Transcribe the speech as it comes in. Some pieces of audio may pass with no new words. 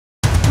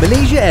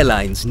Malaysia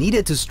Airlines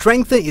needed to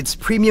strengthen its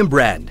premium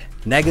brand.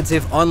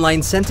 Negative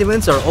online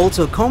sentiments are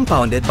also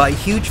compounded by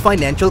huge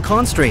financial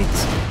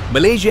constraints.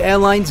 Malaysia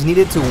Airlines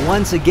needed to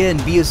once again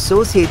be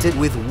associated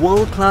with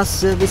world-class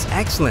service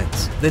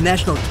excellence, the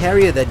national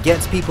carrier that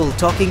gets people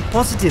talking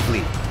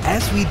positively,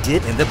 as we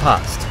did in the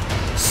past.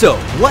 So,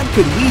 what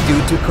could we do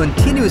to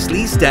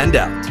continuously stand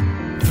out?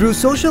 Through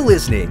social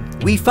listening,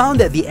 we found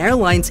that the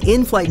airline's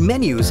in-flight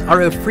menus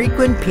are a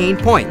frequent pain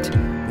point.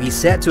 We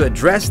set to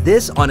address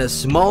this on a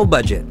small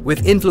budget,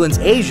 with Influence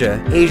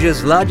Asia,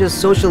 Asia's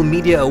largest social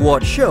media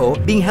award show,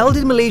 being held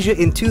in Malaysia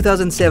in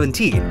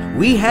 2017.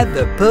 We had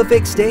the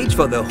perfect stage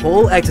for the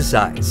whole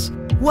exercise.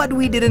 What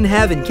we didn't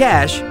have in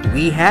cash,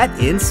 we had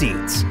in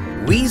seats.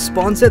 We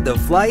sponsored the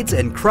flights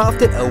and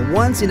crafted a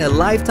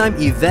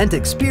once-in-a-lifetime event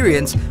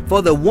experience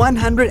for the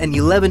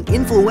 111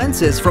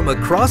 influencers from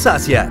across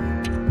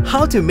ASEAN.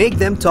 How to make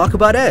them talk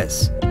about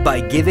us?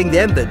 By giving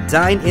them the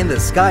Dine in the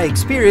Sky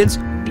experience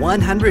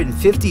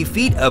 150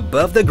 feet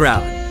above the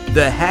ground.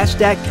 The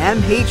hashtag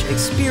MH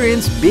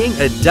experience being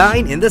a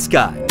dine in the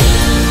sky.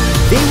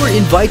 They were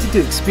invited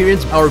to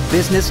experience our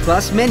business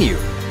class menu.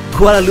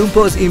 Kuala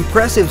Lumpur's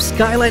impressive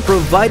skyline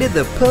provided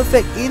the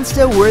perfect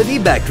Insta-worthy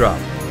backdrop,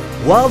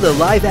 while the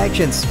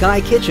live-action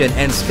Sky Kitchen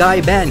and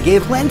Sky Band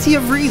gave plenty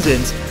of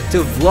reasons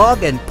to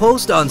vlog and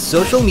post on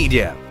social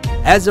media.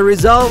 As a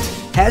result,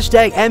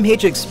 hashtag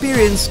MH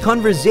Experience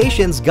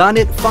conversations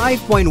garnered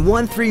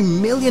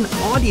 5.13 million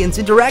audience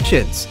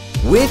interactions,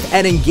 with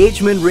an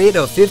engagement rate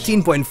of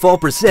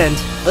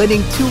 15.4%,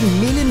 earning 2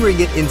 million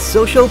ringgit in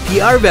social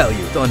PR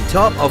value, on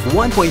top of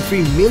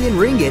 1.3 million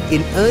ringgit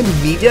in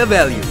earned media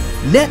value.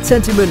 Net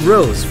sentiment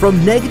rose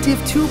from negative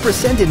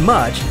 2% in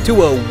March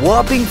to a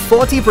whopping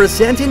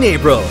 40% in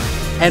April.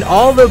 And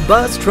all the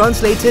buzz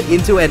translated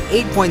into an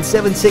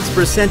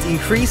 8.76%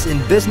 increase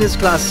in business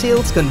class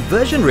sales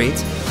conversion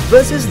rates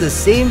versus the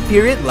same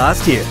period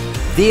last year.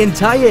 The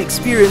entire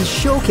experience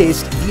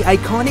showcased the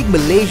iconic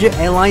Malaysia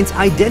Airlines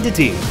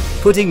identity,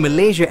 putting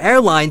Malaysia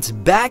Airlines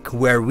back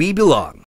where we belong.